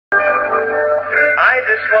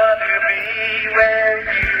just want to be where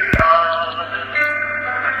you are,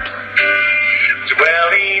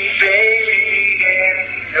 dwelling daily in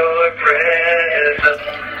your presence.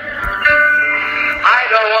 I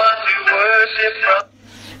don't want to worship from.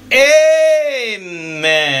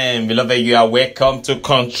 Amen. Beloved, you are welcome to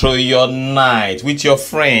Control Your Night with your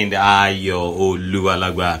friend Ayo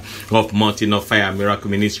Oluwalagba of Mountain of Fire Miracle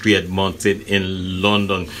Ministry at Mountain in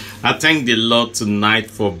London. I thank the Lord tonight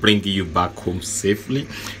for bringing you back home safely.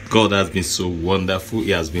 God has been so wonderful.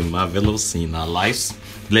 He has been marvelous in our lives.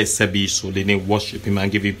 Blessed be His holy name. Worship Him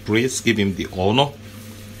and give Him praise. Give Him the honor.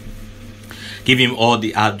 Give Him all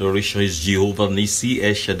the adoration. Is Jehovah Nissi,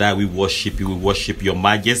 El Shaddai. We worship You. We worship Your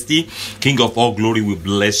Majesty. King of all glory, we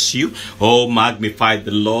bless You. Oh, magnify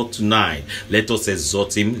the Lord tonight. Let us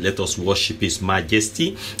exalt Him. Let us worship His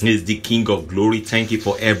Majesty. He is the King of glory. Thank You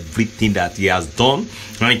for everything that He has done.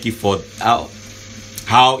 Thank You for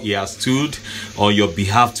how He has stood on your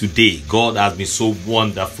behalf today. God has been so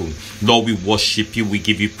wonderful. Lord, we worship You. We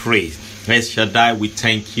give You praise. El Shaddai, we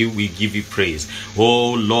thank You, we give You praise.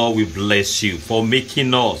 Oh Lord, we bless You for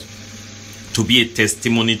making us to be a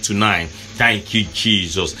testimony tonight. Thank You,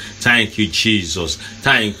 Jesus. Thank You, Jesus.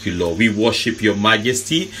 Thank You, Lord. We worship Your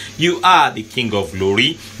Majesty. You are the King of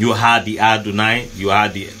glory. You are the Adonai. You are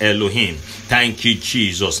the Elohim. Thank You,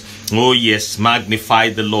 Jesus. Oh yes,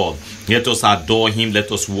 magnify the Lord. Let us adore Him.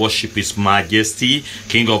 Let us worship His Majesty.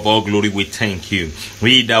 King of all glory, we thank You.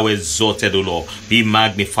 We thou exalted, O Lord. Be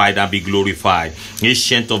magnified and be glorified.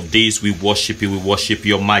 Ancient of days, we worship You. We worship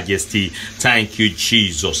Your Majesty. Thank You,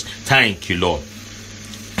 Jesus. Thank You, Lord.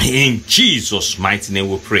 In Jesus' mighty name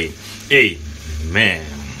we pray. Amen.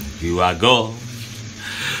 You are God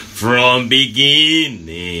from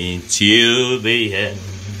beginning till the end.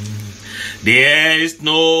 There is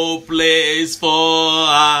no place for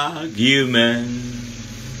argument.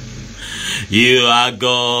 You are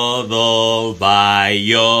God all by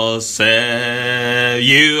yourself.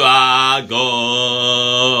 You are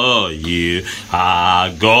God. You are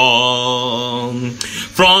God.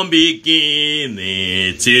 From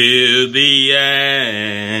beginning to the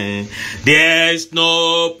end, there's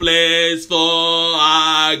no place for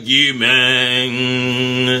argument.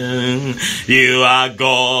 You are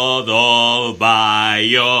God all by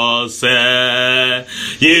yourself.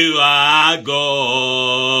 You are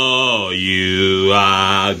God. You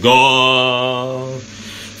are God.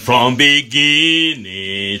 From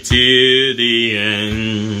beginning to the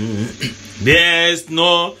end, there's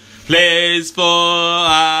no place for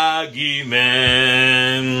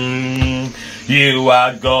argument. You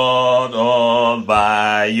are God all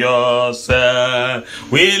by yourself.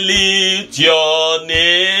 We lift Your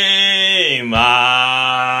name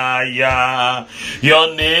higher.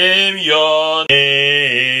 Your name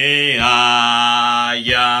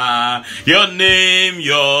higher. Your name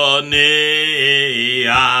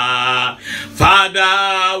higher.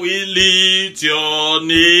 Father, we lift Your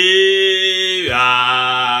name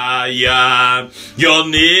higher. Your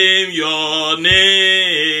name higher.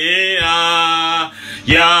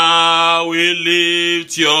 We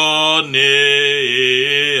lift Your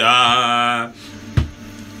name higher.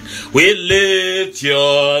 We lift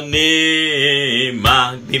Your name,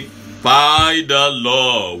 magnify the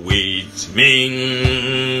Lord with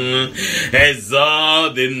me.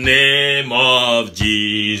 Exalt the name of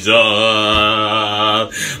Jesus.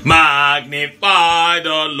 Magnify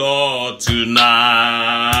the Lord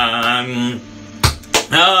tonight.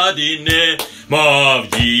 The name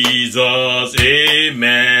of Jesus,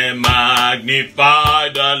 amen. Magnify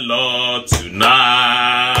the Lord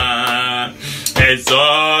tonight.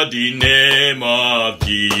 Exalt the name of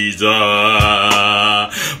Jesus.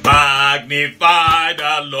 Magnify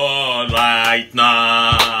the Lord right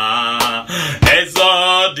now.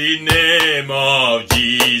 Exalt the name of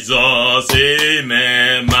Jesus,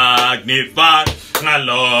 amen. Magnify the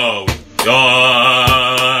Lord.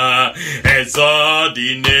 Exalt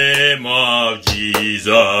the name of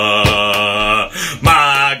Jesus.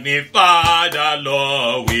 Magnify the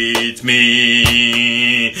Lord with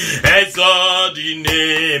me. Exalt the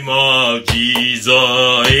name of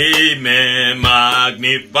Jesus. Amen.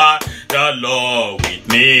 Magnify the Lord with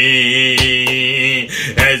me.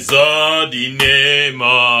 Exalt the name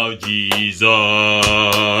of Jesus.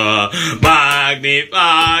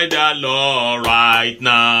 Magnify the Lord right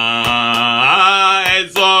now.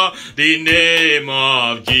 Exalt the name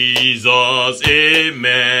of Jesus.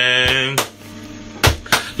 Amen.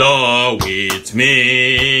 Lord with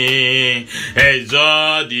me.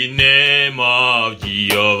 Exalt the name of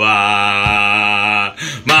Jehovah.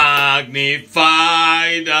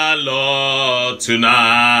 Magnify the Lord tonight.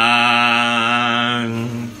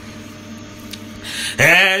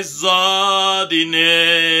 Exalt the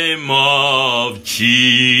name of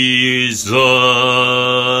Jesus.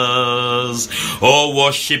 Oh,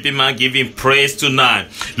 worship him and give him praise tonight.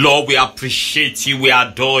 Lord, we appreciate you. We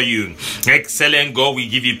adore you. Excellent God, we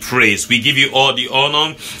give you praise. We give you all the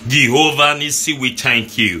honor. Jehovah Nissi, we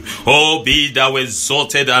thank you. Oh, be thou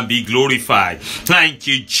exalted and be glorified. Thank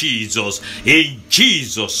you, Jesus. In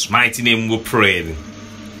Jesus' mighty name we pray.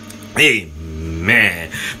 Amen.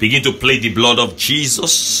 Begin to play the blood of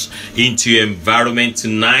Jesus into your environment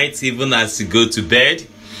tonight, even as you go to bed.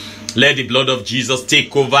 Let the blood of Jesus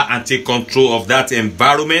take over and take control of that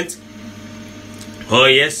environment. Oh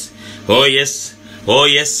yes, oh yes, oh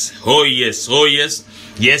yes, oh yes, oh yes.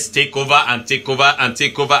 Yes, take over and take over and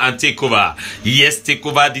take over and take over. Yes, take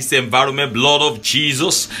over this environment. Blood of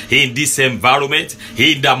Jesus in this environment,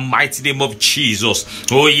 in the mighty name of Jesus.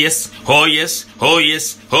 Oh yes, oh yes, oh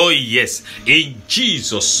yes, oh yes. In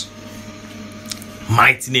Jesus'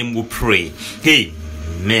 mighty name we pray.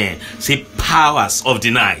 Amen. Say, powers of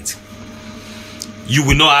the night, you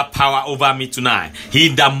will not have power over me tonight.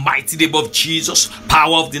 In the mighty name of Jesus,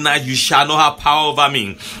 power of the night, you shall not have power over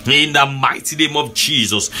me. In the mighty name of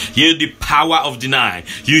Jesus, you the power of the night,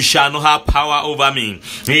 you shall not have power over me.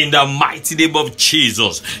 In the mighty name of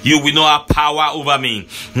Jesus, you will not have power over me.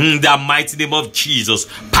 In the mighty name of Jesus,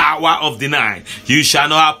 power of the night, you shall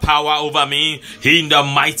not have power over me. In the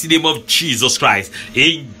mighty name of Jesus Christ,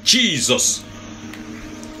 in Jesus'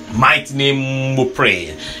 mighty name we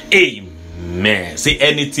pray. Amen. Say,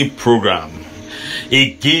 anything program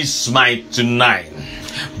against my tonight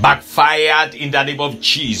backfired in the name of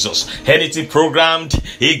Jesus. Anything programmed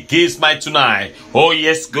against my tonight, oh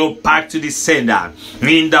yes, go back to the sender.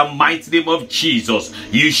 In the mighty name of Jesus,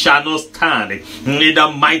 you shall not stand. In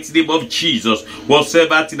the mighty name of Jesus,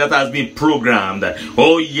 whatsoever thing that has been programmed,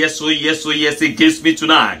 oh yes, oh yes, oh yes, against me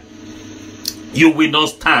tonight, you will not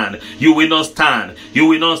stand. You will not stand. You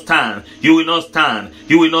will not stand. You will not stand.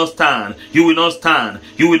 You will not stand. You will not stand.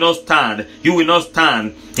 You will not stand. You will not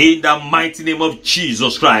stand. In the mighty name of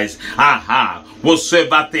Jesus Christ. Aha.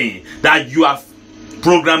 Whatsoever thing that you have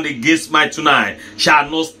programmed against my tonight shall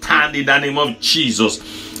not stand in the name of Jesus.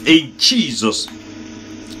 In Jesus'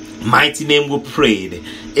 mighty name we prayed.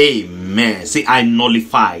 Amen. Say, I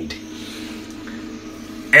nullified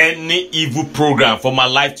any evil program for my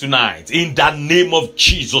life tonight. In the name of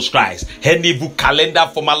Jesus Christ, any evil calendar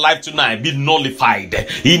for my life tonight be nullified.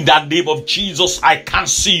 In the name of Jesus, I can't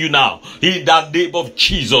see you now. In the name of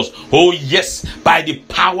Jesus, oh yes, by the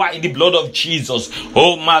power in the blood of Jesus.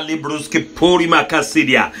 Oh my libruske pori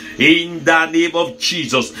makasidia. In the name of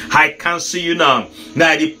Jesus, I can't see you now.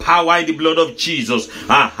 By the power in the blood of Jesus.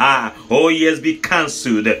 Aha. Oh yes, be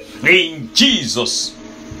cancelled. In Jesus'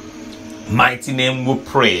 mighty name we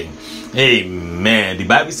pray. Amen. The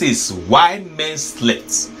Bible says, while men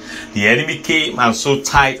slept, the enemy came and sowed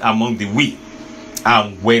tares among the wheat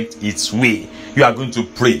and went its way. You are going to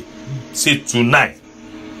pray. Say, tonight,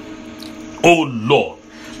 oh Lord,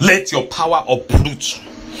 let your power uproot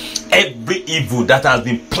every evil that has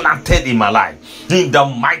been planted in my life. In the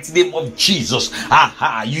mighty name of Jesus,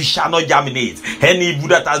 aha, you shall not germinate. Any evil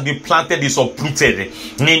that has been planted is uprooted.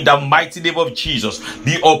 In the mighty name of Jesus,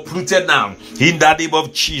 be uprooted now. In the name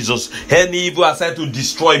of Jesus, any evil assigned to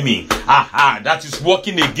destroy me, aha, that is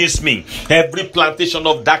working against me, every plantation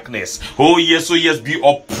of darkness, oh yes, be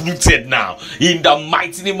uprooted now. In the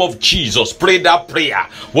mighty name of Jesus, pray that prayer.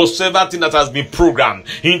 Whatsoever thing that has been programmed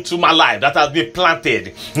into my life, that has been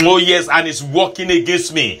planted, oh yes, and is working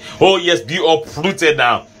against me, oh yes, be uprooted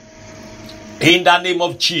now. In the name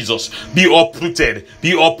of Jesus, be uprooted,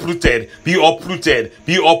 be uprooted, be uprooted,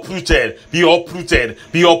 be uprooted, be uprooted,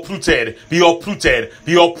 be uprooted, be uprooted,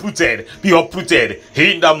 be uprooted, be uprooted.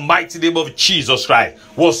 In the mighty name of Jesus Christ,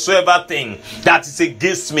 whatsoever thing that is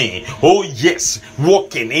against me, oh yes,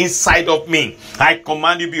 working inside of me, I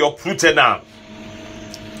command you be uprooted now.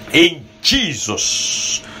 In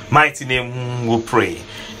Jesus' mighty name we pray.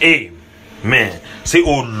 Amen. Say,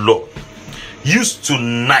 oh Lord, use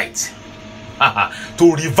tonight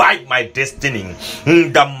to revive my destiny.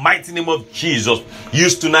 In the mighty name of Jesus,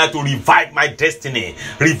 use tonight to revive my destiny,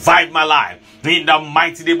 revive my life. In the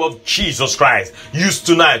mighty name of Jesus Christ, use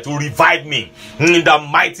tonight to revive me. In the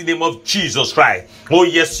mighty name of Jesus Christ, oh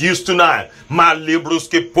yes, use tonight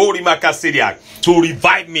to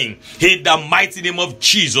revive me. In the mighty name of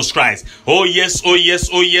Jesus Christ, oh yes,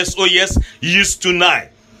 use tonight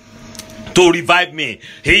to revive me.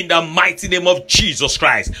 In the mighty name of Jesus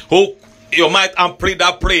Christ, oh your might and pray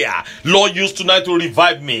that prayer. Lord, use tonight to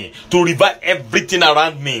revive me, to revive everything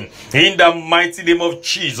around me. In the mighty name of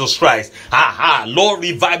Jesus Christ. Lord,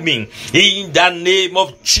 revive me. In the name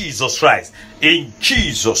of Jesus Christ. In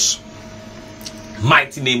Jesus'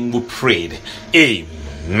 mighty name we prayed.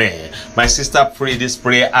 Amen. My sister, pray this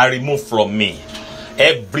prayer. I remove from me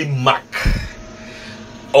every mark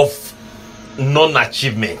of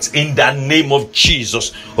non-achievement in the name of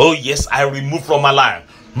Jesus. Oh yes, I remove from my life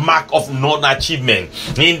mark of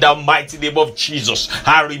non-achievement in the mighty name of Jesus.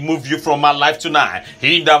 I remove you from my life tonight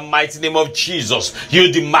in the mighty name of Jesus.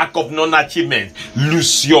 You the mark of non-achievement,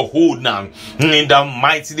 lose your hold now in the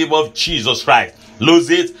mighty name of Jesus Christ. Lose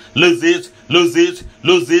it, lose it, lose it,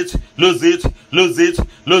 lose it, lose it, lose it,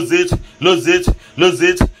 lose it, lose it, lose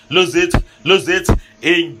it, lose it, lose it.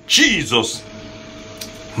 In Jesus'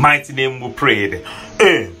 mighty name we prayed.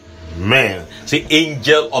 Amen. Say,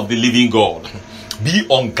 angel of the living God, be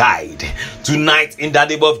on guide tonight in the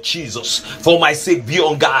name of Jesus. For my sake, be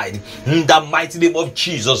on guide in the mighty name of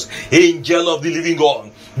Jesus. Angel of the living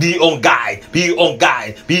God, be on guide, be on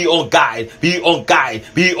guide, be on guide, be on guide,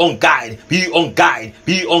 be on guide, be on guide,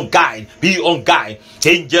 be on guide, be on guide.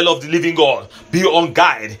 Angel of the living God, be on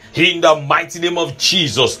guide in the mighty name of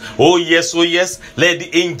Jesus. Oh yes, let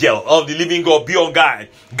the angel of the living God be on guide.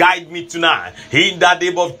 Guide me tonight in the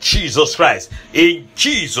name of Jesus Christ. In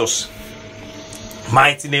Jesus'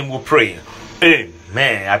 mighty name we pray.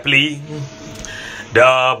 Amen. I plead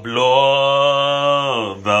the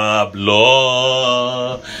blood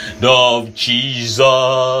of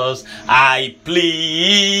Jesus. I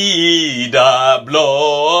plead the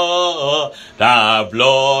blood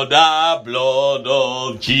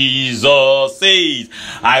of Jesus. Says,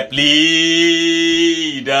 I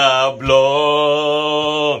plead the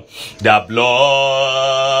blood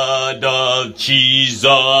of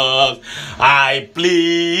Jesus. I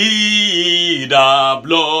plead the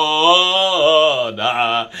blood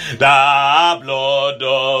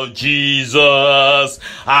of Jesus.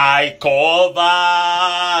 I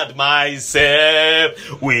covered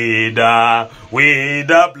myself with the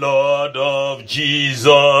blood of Jesus.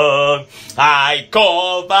 I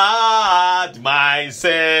covered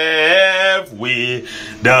myself with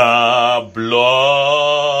the blood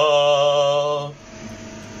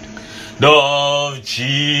of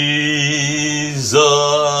Jesus.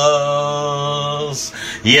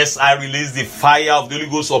 Yes, I release the fire of the Holy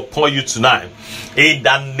Ghost upon you tonight. In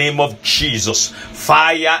the name of Jesus.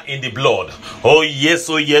 Fire in the blood. Oh yes,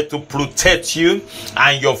 to protect you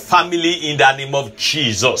and your family in the name of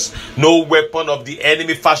Jesus. No weapon of the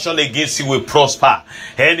enemy fashioned against you will prosper.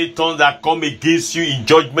 Any tongue that come against you in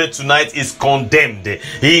judgment tonight is condemned.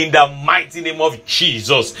 In the mighty name of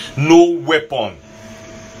Jesus. No weapon,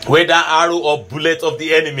 whether arrow or bullet of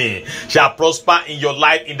the enemy, shall prosper in your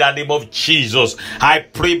life in the name of Jesus. I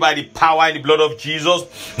pray by the power and the blood of Jesus,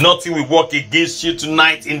 nothing will work against you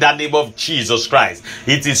tonight in the name of Jesus Christ.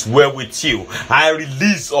 It is well with you. I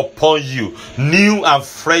release upon you new and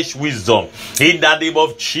fresh wisdom in the name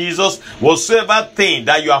of Jesus. Whatsoever thing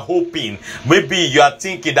that you are hoping, maybe you are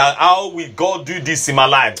thinking that how will God do this in my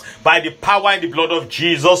life? By the power and the blood of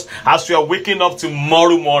Jesus, as you are waking up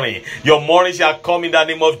tomorrow morning, your morning shall come in the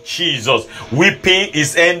name of Jesus. Weeping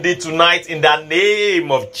is ended tonight in the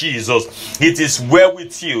name of Jesus. It is well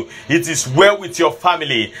with you. It is well with your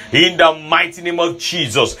family in the mighty name of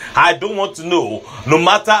Jesus. I don't want to know, no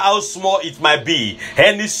matter how small it might be,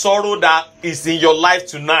 any sorrow that is in your life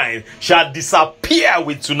tonight shall disappear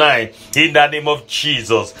with tonight in the name of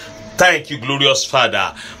Jesus. Thank you, glorious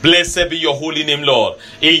Father. Blessed be your holy name, Lord.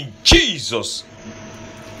 In Jesus'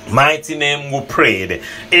 mighty name we prayed.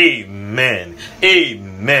 Amen.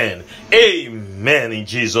 Amen. Amen. In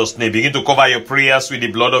Jesus' name. Begin to cover your prayers with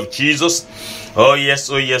the blood of Jesus. Oh yes.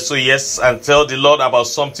 And tell the Lord about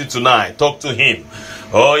something tonight. Talk to him.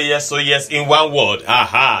 Oh yes. In one word.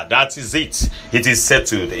 That is it. It is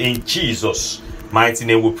settled. In Jesus' mighty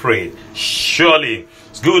name we pray. Surely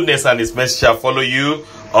his goodness and his mercy shall follow you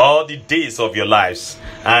all the days of your lives,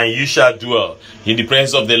 and you shall dwell in the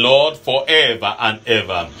presence of the Lord forever and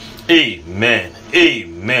ever. Amen.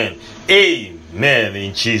 Amen. Amen.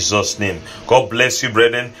 In Jesus' name. God bless you,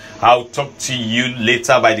 brethren. I'll talk to you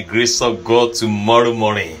later by the grace of God tomorrow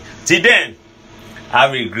morning. Till then,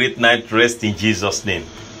 have a great night rest in Jesus' name.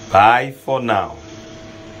 Bye for now.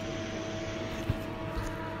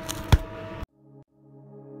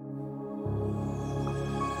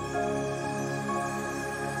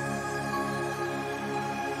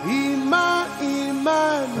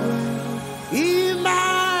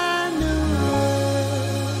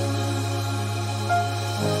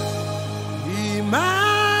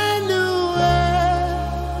 Emmanuel.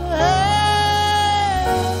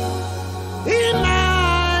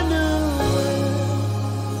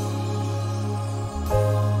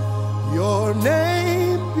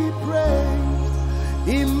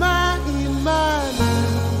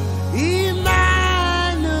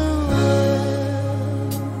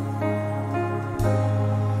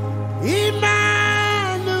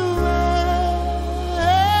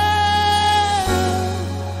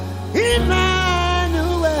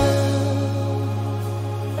 Emmanuel,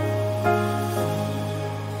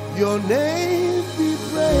 your name be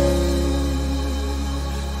praised.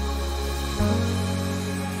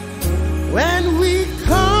 When we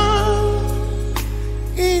come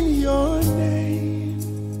in your name,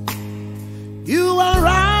 you are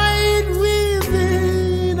right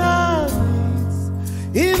within our midst.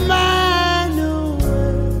 Emmanuel,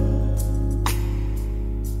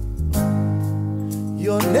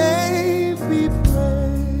 your name be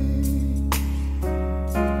praised.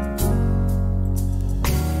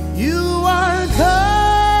 You are God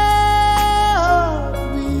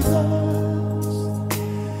with us,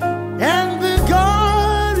 and the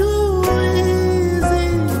God who is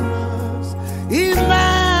in us,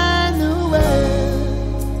 Emmanuel,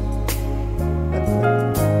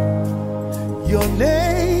 your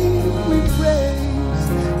name we praise.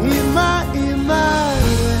 Emmanuel.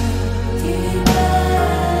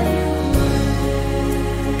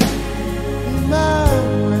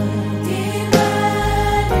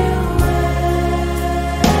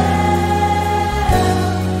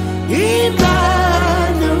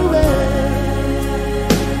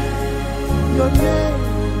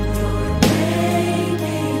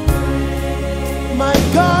 My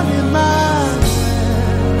God, Emmanuel,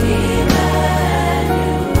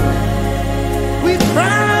 we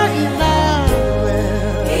cry, Emmanuel,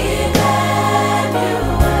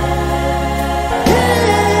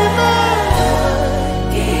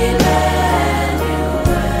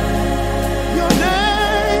 your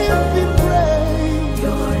name be praised,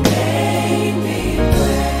 your name be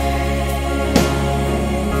praised.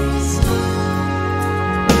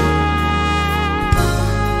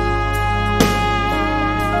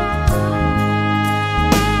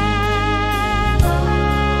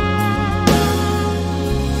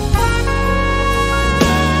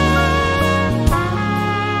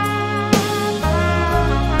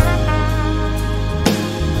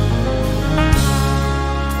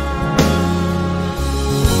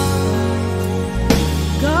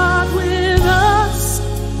 God with us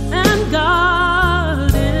and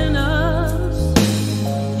God in us.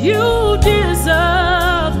 You